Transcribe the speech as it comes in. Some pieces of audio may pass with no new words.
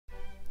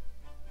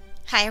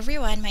Hi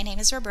everyone, my name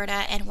is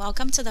Roberta and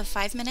welcome to the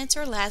 5 minutes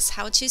or less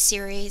how-to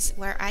series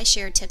where I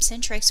share tips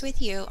and tricks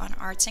with you on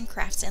arts and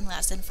crafts in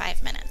less than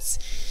 5 minutes.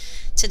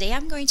 Today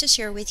I'm going to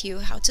share with you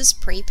how to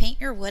spray paint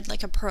your wood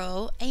like a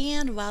pro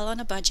and while on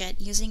a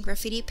budget using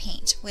graffiti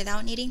paint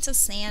without needing to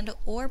sand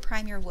or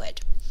prime your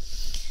wood.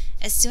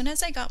 As soon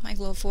as I got my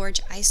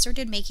Glowforge, I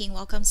started making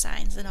welcome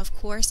signs, and of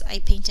course I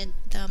painted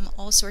them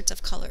all sorts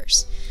of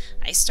colors.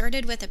 I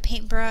started with a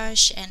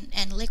paintbrush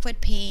and liquid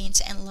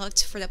paint and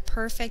looked for the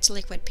perfect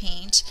liquid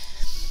paint,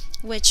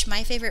 which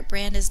my favorite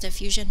brand is the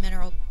Fusion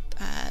Mineral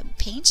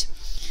paint.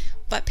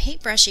 But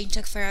paintbrushing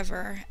took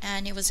forever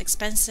and it was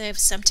expensive.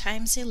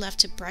 Sometimes it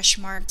left brush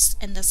marks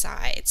in the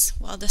sides.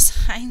 Well, the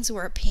signs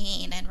were a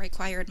pain and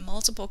required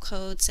multiple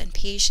coats and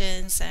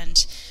patience,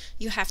 and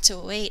you have to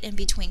wait in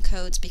between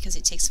coats because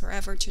it takes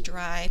forever to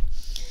dry.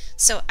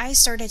 So I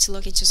started to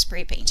look into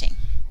spray painting.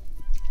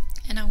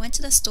 And I went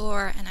to the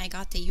store and I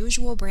got the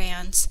usual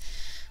brands,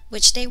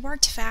 which they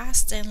worked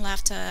fast and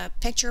left a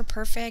picture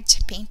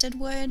perfect painted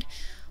wood.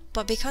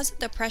 But because of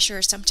the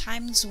pressure,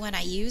 sometimes when I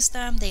used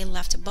them, they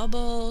left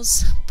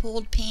bubbles,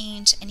 pulled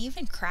paint, and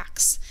even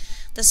cracks,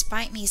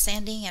 despite me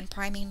sanding and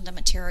priming the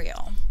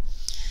material.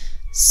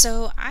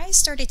 So I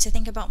started to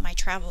think about my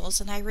travels,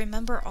 and I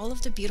remember all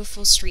of the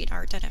beautiful street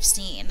art that I've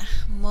seen,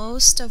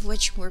 most of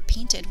which were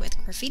painted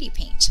with graffiti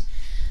paint.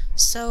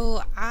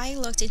 So I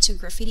looked into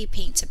graffiti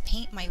paint to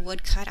paint my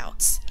wood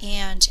cutouts,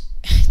 and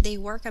they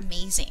work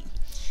amazing.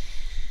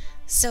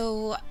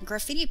 So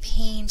graffiti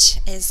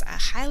paint is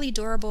highly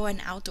durable in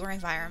outdoor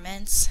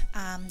environments.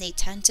 They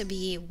tend to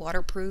be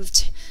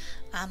waterproofed.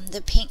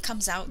 The paint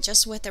comes out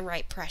just with the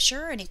right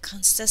pressure and it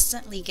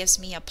consistently gives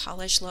me a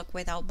polished look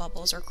without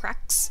bubbles or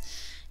cracks.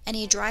 And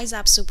it dries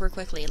up super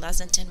quickly, less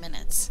than 10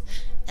 minutes.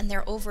 And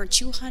there are over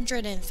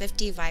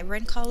 250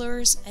 vibrant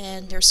colors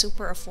and they're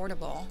super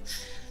affordable.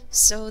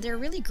 So they're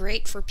really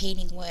great for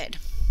painting wood.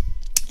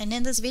 And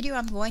in this video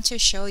I'm going to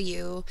show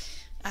you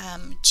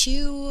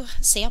two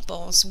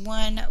samples,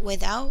 one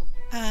without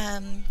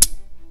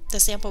the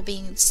sample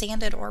being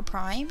sanded or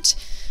primed,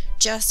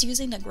 just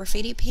using the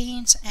graffiti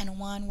paint, and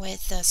one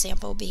with the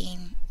sample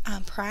being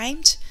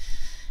primed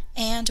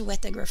and with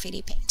the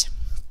graffiti paint.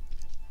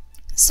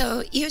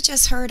 So you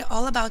just heard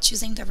all about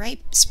using the right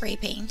spray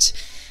paint.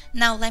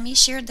 Now let me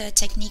share the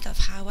technique of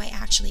how I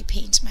actually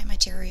paint my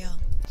material.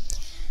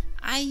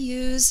 I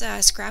use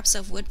scraps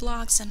of wood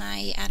blocks and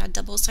I add a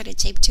double-sided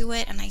tape to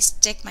it and I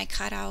stick my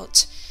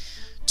cutout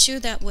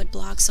to that wood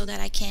block so that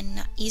I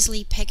can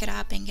easily pick it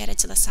up and get it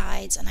to the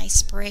sides, and I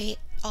spray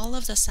all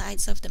of the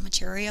sides of the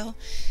material,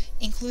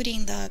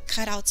 including the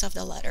cutouts of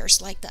the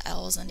letters like the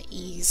L's and the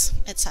E's,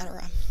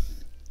 etc.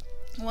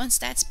 Once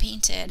that's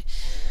painted,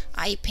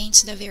 I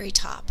paint the very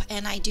top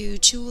and I do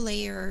 2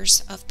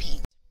 layers of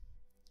paint.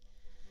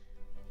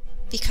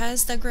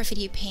 Because the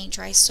graffiti paint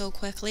dries so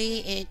quickly,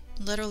 it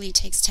literally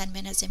takes 10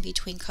 minutes in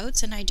between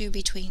coats, and I do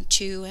between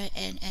 2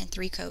 and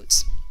 3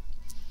 coats.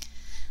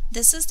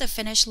 This is the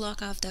finished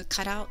look of the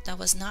cutout that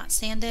was not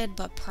sanded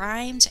but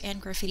primed and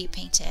graffiti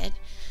painted.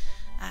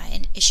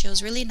 And it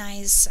shows really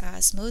nice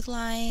smooth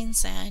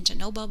lines and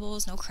no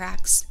bubbles, no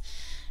cracks.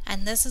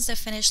 And this is the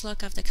finished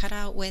look of the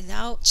cutout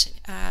without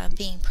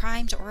being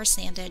primed or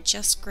sanded,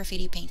 just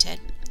graffiti painted.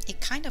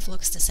 It kind of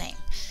looks the same.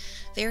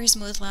 Very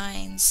smooth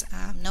lines,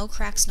 no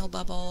cracks, no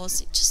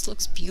bubbles. It just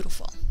looks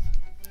beautiful.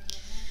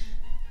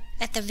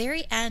 At the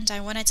very end, I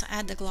wanted to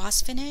add the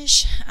gloss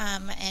finish,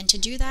 and to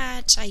do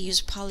that, I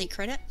use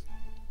polyacrylic,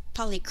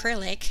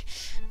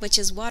 which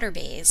is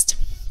water-based.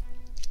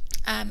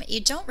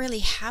 You don't really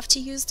have to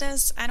use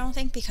this, I don't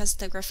think, because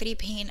the graffiti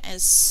paint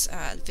is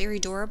very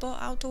durable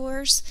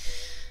outdoors,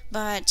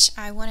 but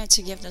I wanted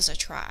to give this a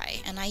try,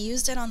 and I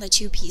used it on the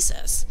 2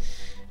 pieces.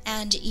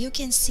 And you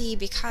can see,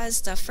 because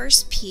the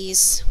first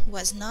piece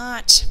was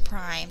not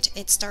primed,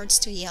 it starts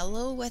to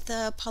yellow with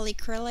the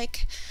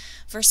polyacrylic,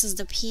 versus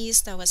the piece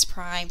that was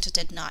primed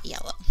did not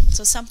yellow.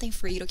 So something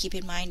for you to keep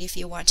in mind if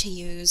you want to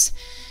use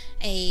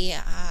a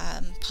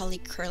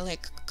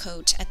polyacrylic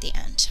coat at the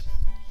end.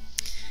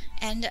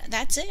 And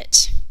that's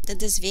it.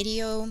 Did this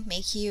video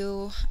make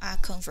you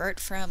convert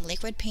from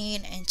liquid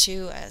paint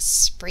into a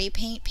spray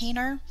paint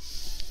painter?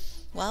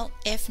 Well,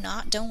 if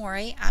not, don't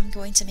worry. I'm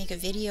going to make a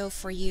video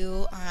for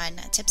you on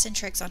tips and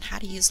tricks on how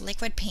to use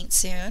liquid paint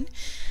soon.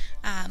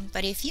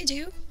 But if you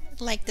do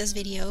like this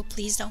video,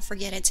 please don't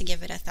forget to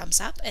give it a thumbs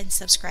up and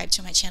subscribe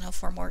to my channel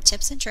for more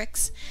tips and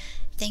tricks.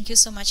 Thank you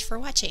so much for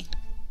watching.